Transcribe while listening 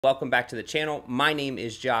Welcome back to the channel. My name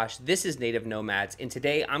is Josh. This is Native Nomads, and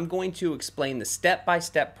today I'm going to explain the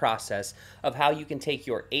step-by-step process of how you can take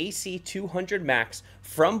your AC200 Max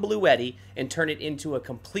from Bluetti and turn it into a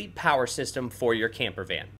complete power system for your camper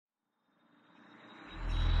van.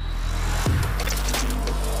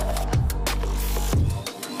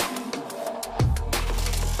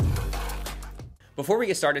 Before we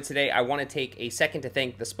get started today, I want to take a second to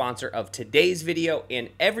thank the sponsor of today's video and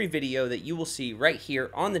every video that you will see right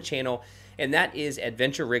here on the channel, and that is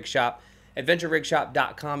Adventure Rig Shop.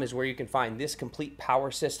 AdventureRigShop.com is where you can find this complete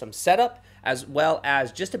power system setup, as well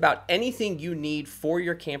as just about anything you need for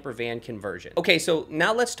your camper van conversion. Okay, so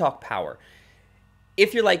now let's talk power.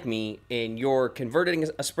 If you're like me and you're converting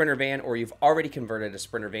a Sprinter van, or you've already converted a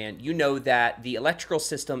Sprinter van, you know that the electrical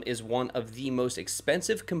system is one of the most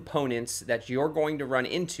expensive components that you're going to run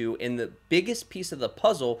into in the biggest piece of the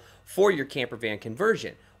puzzle for your camper van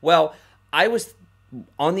conversion. Well, I was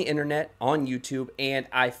on the internet, on YouTube, and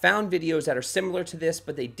I found videos that are similar to this,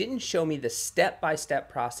 but they didn't show me the step-by-step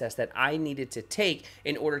process that I needed to take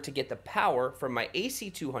in order to get the power from my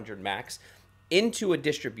AC200 Max into a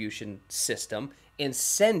distribution system and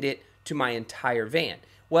send it to my entire van.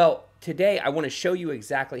 Well, today I want to show you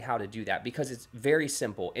exactly how to do that, because it's very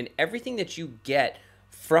simple. And everything that you get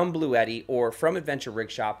from Bluetti or from Adventure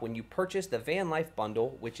Rig Shop when you purchase the Van Life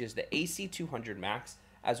Bundle, which is the AC200 Max,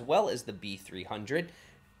 as well as the B300,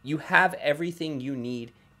 you have everything you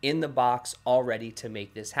need in the box already to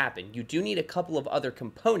make this happen. You do need a couple of other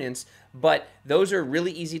components, but those are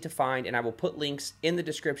really easy to find, and I will put links in the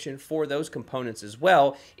description for those components as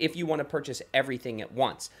well if you want to purchase everything at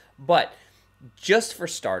once. But just for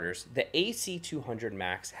starters, the AC200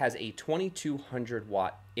 Max has a 2200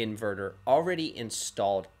 watt inverter already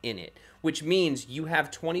installed in it, which means you have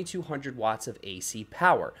 2200 watts of AC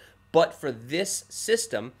power. But for this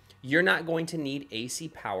system, you're not going to need AC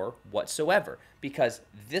power whatsoever, because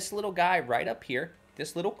this little guy right up here,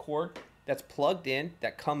 this little cord that's plugged in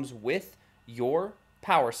that comes with your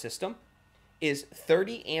power system, is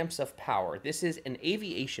 30 amps of power. This is an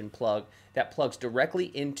aviation plug that plugs directly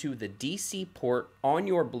into the DC port on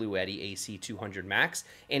your Bluetti AC200 Max,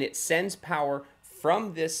 and it sends power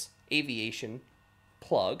from this aviation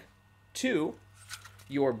plug to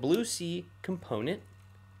your Blue Sea component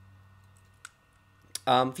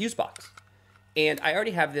fuse box. And I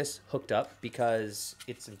already have this hooked up because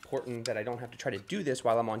it's important that I don't have to try to do this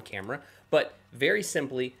while I'm on camera. But very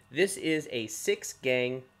simply, this is a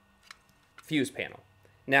 6-gang fuse panel.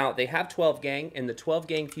 Now, they have 12-gang, and the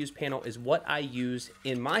 12-gang fuse panel is what I use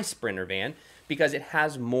in my Sprinter van because it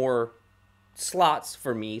has more slots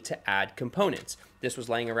for me to add components. This was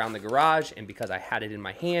laying around the garage, and because I had it in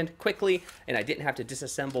my hand quickly and I didn't have to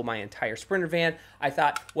disassemble my entire Sprinter van, I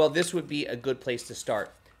thought, well, this would be a good place to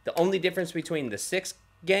start. The only difference between the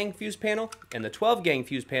 6-gang fuse panel and the 12-gang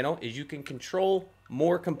fuse panel is you can control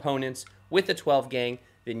more components with the 12-gang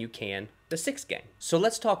than you can the 6-gang. So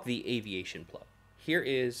let's talk the aviation plug. Here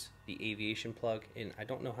is the aviation plug, and I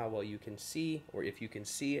don't know how well you can see, or if you can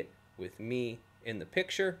see it with me in the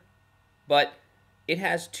picture, but it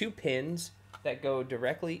has 2 pins that go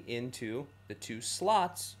directly into the 2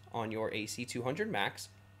 slots on your AC200 Max.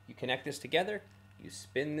 You connect this together, you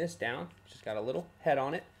spin this down, it's just got a little head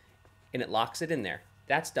on it, and it locks it in there.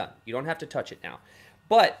 That's done. You don't have to touch it now.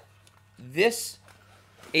 But this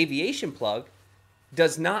aviation plug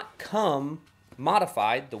does not come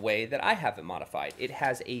modified the way that I have it modified. It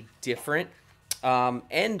has a different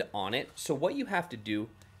end on it. So what you have to do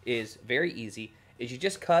is very easy, is you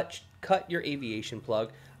just cut your aviation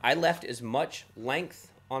plug. I left as much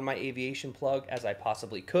length on my aviation plug as I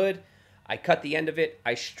possibly could. I cut the end of it.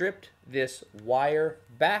 I stripped this wire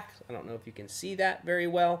back. I don't know if you can see that very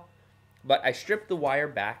well, but I stripped the wire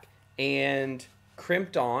back and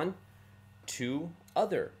crimped on 2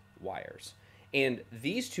 other wires. And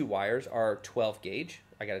these 2 wires are 12 gauge.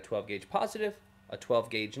 I got a 12 gauge positive, a 12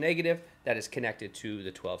 gauge negative that is connected to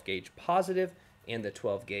the 12 gauge positive and the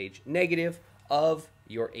 12 gauge negative of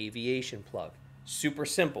your aviation plug. Super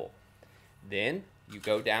simple. Then you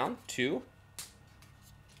go down to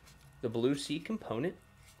the Blue Sea component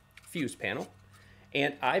fuse panel,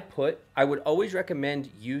 and I would always recommend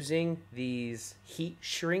using these heat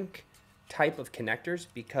shrink type of connectors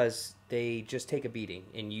because they just take a beating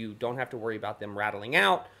and you don't have to worry about them rattling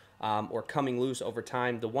out or coming loose over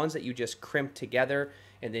time. The ones that you just crimp together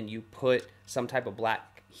and then you put some type of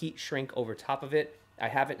black heat shrink over top of it, I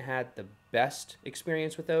haven't had the best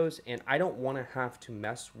experience with those, and I don't want to have to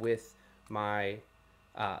mess with my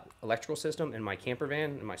electrical system in my camper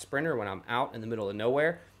van, in my Sprinter, when I'm out in the middle of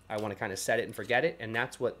nowhere. I want to kind of set it and forget it, and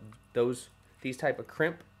that's what these type of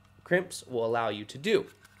crimps will allow you to do.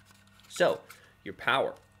 So your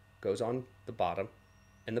power goes on the bottom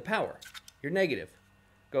and the power. Your negative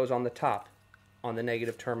goes on the top on the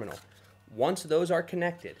negative terminal. Once those are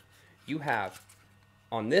connected, you have,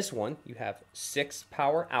 on this one, you have 6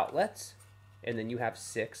 power outlets, and then you have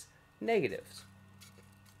 6 negatives.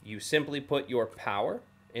 You simply put your power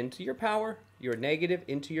into your power, your negative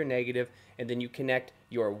into your negative, and then you connect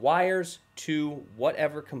your wires to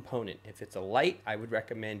whatever component. If it's a light, I would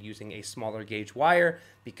recommend using a smaller gauge wire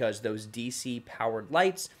because those DC powered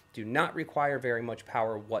lights do not require very much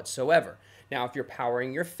power whatsoever. Now, if you're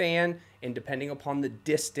powering your fan, and depending upon the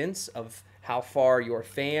distance of how far your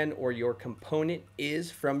fan or your component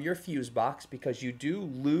is from your fuse box, because you do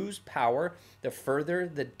lose power the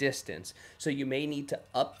further the distance. So you may need to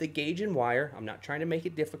up the gauge and wire. I'm not trying to make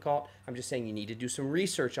it difficult. I'm just saying you need to do some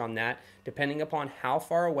research on that, depending upon how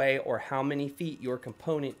far away or how many feet your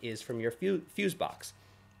component is from your fuse box.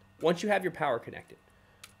 Once you have your power connected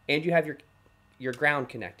and you have your ground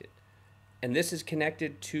connected, and this is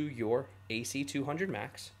connected to your AC200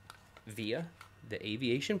 Max via the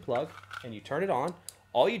aviation plug, and you turn it on,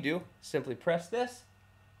 all you do, simply press this,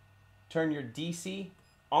 turn your DC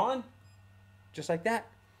on, just like that.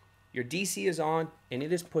 Your DC is on, and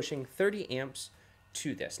it is pushing 30 amps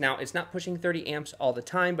to this. Now, it's not pushing 30 amps all the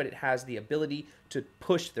time, but it has the ability to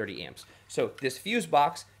push 30 amps. So this fuse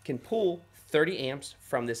box can pull 30 amps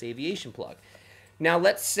from this aviation plug. Now,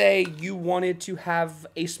 let's say you wanted to have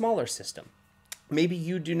a smaller system. Maybe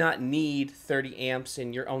you do not need 30 amps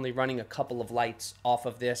and you're only running a couple of lights off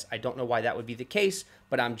of this. I don't know why that would be the case,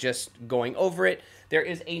 but I'm just going over it. There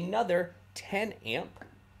is another 10 amp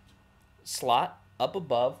slot up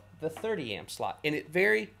above the 30 amp slot, and it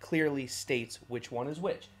very clearly states which one is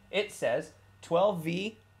which. It says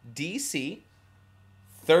 12V DC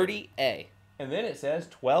 30A, and then it says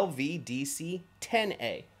 12V DC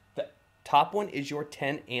 10A. The top one is your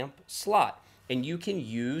 10 amp slot, and you can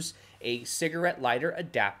use a cigarette lighter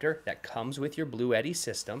adapter that comes with your Bluetti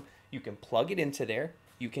system. You can plug it into there.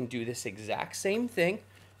 You can do this exact same thing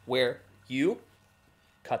where you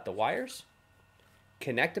cut the wires,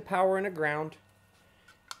 connect a power and a ground,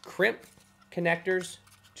 crimp connectors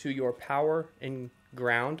to your power and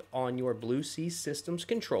ground on your Bluetti Systems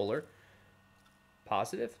controller,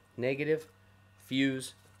 positive, negative,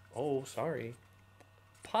 fuse,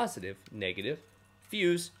 positive, negative,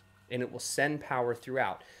 fuse, and it will send power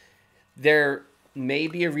throughout. There may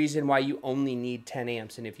be a reason why you only need 10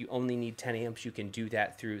 amps, and if you only need 10 amps, you can do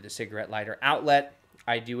that through the cigarette lighter outlet.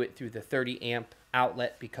 I do it through the 30 amp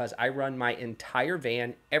outlet because I run my entire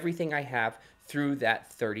van, everything I have, through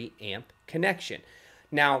that 30 amp connection.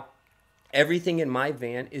 Now, everything in my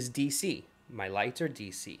van is DC. My lights are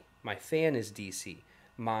DC. My fan is DC.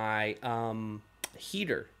 My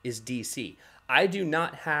heater is DC. I do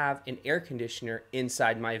not have an air conditioner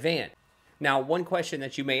inside my van. Now, one question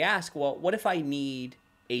that you may ask, well, what if I need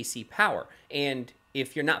AC power? And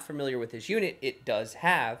if you're not familiar with this unit, it does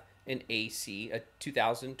have an AC, a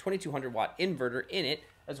 2200 watt inverter in it,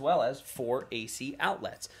 as well as 4 AC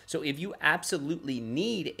outlets. So if you absolutely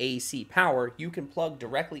need AC power, you can plug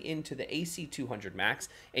directly into the AC200 Max,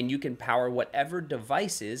 and you can power whatever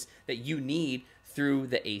devices that you need through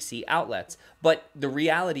the AC outlets. But the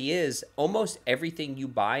reality is, almost everything you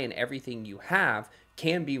buy and everything you have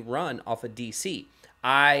can be run off of DC.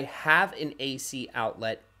 I have an AC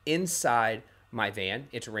outlet inside my van.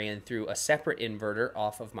 It's ran through a separate inverter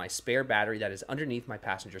off of my spare battery that is underneath my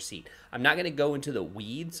passenger seat. I'm not going to go into the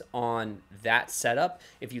weeds on that setup.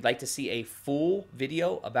 If you'd like to see a full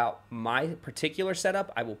video about my particular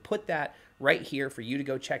setup, I will put that right here for you to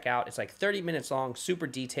go check out. It's like 30 minutes long, super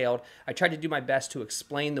detailed. I tried to do my best to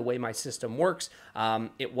explain the way my system works.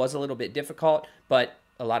 It was a little bit difficult, but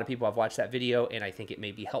a lot of people have watched that video, and I think it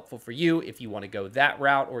may be helpful for you if you want to go that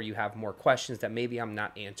route or you have more questions that maybe I'm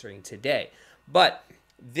not answering today. But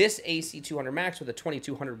this AC200 Max with a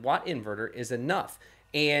 2200 watt inverter is enough.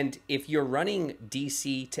 And if you're running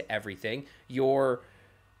DC to everything, your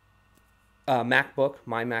MacBook,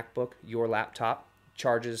 my MacBook, your laptop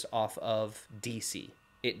charges off of DC.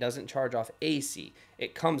 It doesn't charge off AC.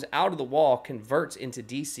 It comes out of the wall, converts into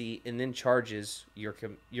DC, and then charges your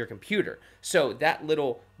computer. So that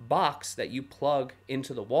little box that you plug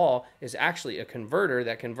into the wall is actually a converter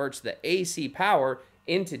that converts the AC power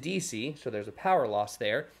into DC, so there's a power loss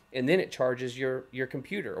there, and then it charges your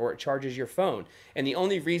computer, or it charges your phone. And the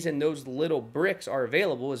only reason those little bricks are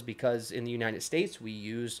available is because in the United States, we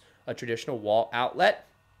use a traditional wall outlet.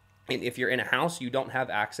 And if you're in a house, you don't have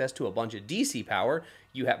access to a bunch of DC power,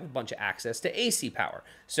 you have a bunch of access to AC power.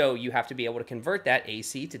 So you have to be able to convert that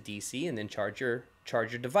AC to DC and then charge your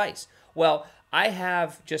device. Well, I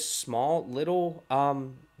have just small little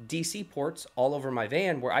DC ports all over my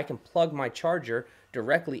van where I can plug my charger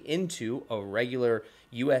directly into a regular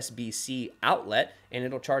USB-C outlet, and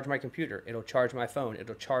it'll charge my computer, it'll charge my phone,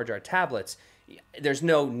 it'll charge our tablets. There's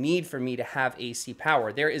no need for me to have AC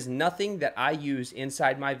power. There is nothing that I use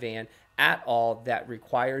inside my van at all that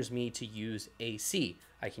requires me to use AC.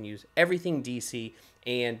 I can use everything DC,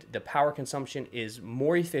 and the power consumption is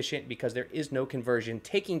more efficient because there is no conversion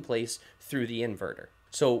taking place through the inverter.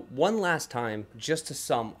 So one last time, just to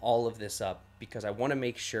sum all of this up, because I want to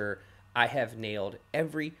make sure I have nailed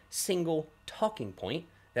every single talking point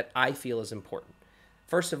that I feel is important.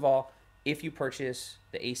 First of all, if you purchase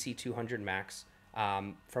the AC200 Max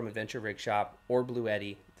from Adventure Rig Shop or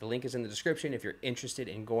Bluetti, the link is in the description if you're interested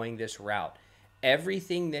in going this route.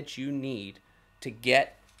 Everything that you need to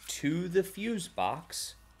get to the fuse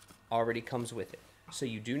box already comes with it. So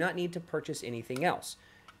you do not need to purchase anything else.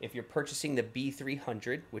 If you're purchasing the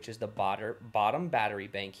B300, which is the bottom battery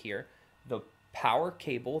bank here, the power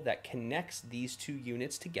cable that connects these two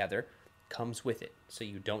units together comes with it. So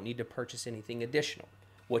you don't need to purchase anything additional.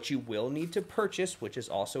 What you will need to purchase, which is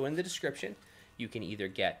also in the description, you can either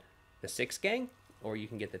get the 6-gang or you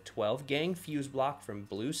can get the 12-gang fuse block from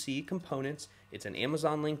Blue Sea Components. It's an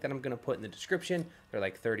Amazon link that I'm going to put in the description. They're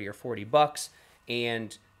like 30 or 40 bucks.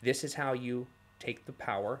 And this is how you take the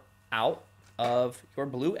power out of your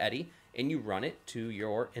Bluetti and you run it to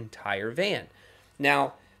your entire van.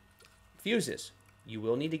 Now, fuses. You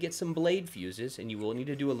will need to get some blade fuses, and you will need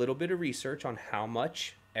to do a little bit of research on how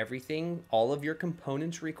much everything, all of your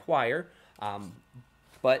components require.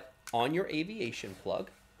 But on your aviation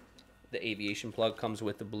plug, the aviation plug comes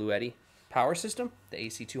with the Bluetti Power System, the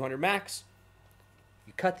AC200 Max.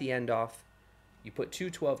 You cut the end off, you put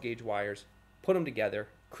two 12-gauge wires, put them together,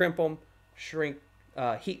 crimp them,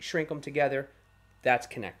 heat shrink them together. That's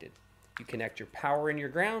connected. You connect your power and your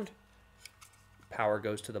ground. Power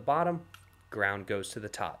goes to the bottom, ground goes to the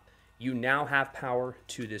top. You now have power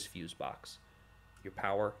to this fuse box. Your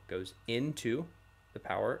power goes into the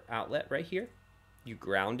power outlet right here. You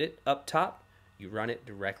ground it up top. You run it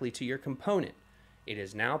directly to your component. It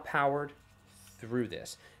is now powered through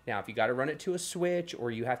this. Now, if you got to run it to a switch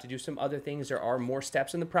or you have to do some other things, there are more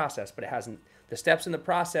steps in the process, but it hasn't. The steps in the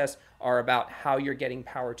process are about how you're getting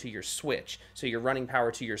power to your switch. So you're running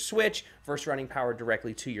power to your switch versus running power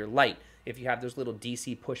directly to your light. If you have those little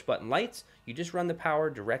DC push button lights, you just run the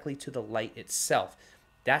power directly to the light itself.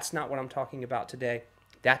 That's not what I'm talking about today.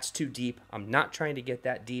 That's too deep. I'm not trying to get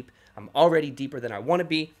that deep. I'm already deeper than I want to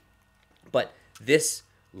be. But this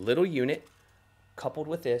little unit coupled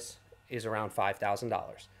with this is around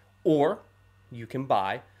 $5,000. Or you can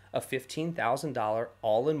buy a $15,000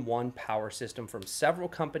 all-in-one power system from several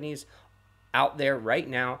companies out there right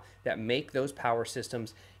now that make those power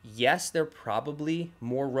systems. Yes, they're probably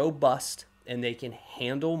more robust and they can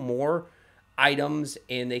handle more items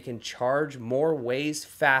and they can charge more ways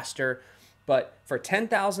faster. But for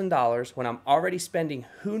 $10,000, when I'm already spending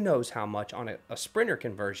who knows how much on a Sprinter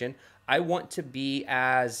conversion, I want to be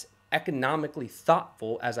as economically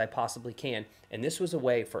thoughtful as I possibly can. And this was a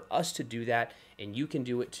way for us to do that, and you can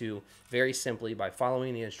do it too, very simply by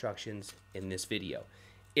following the instructions in this video.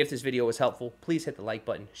 If this video was helpful, please hit the like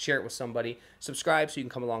button, share it with somebody, subscribe so you can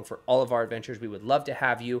come along for all of our adventures. We would love to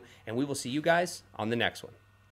have you, and we will see you guys on the next one.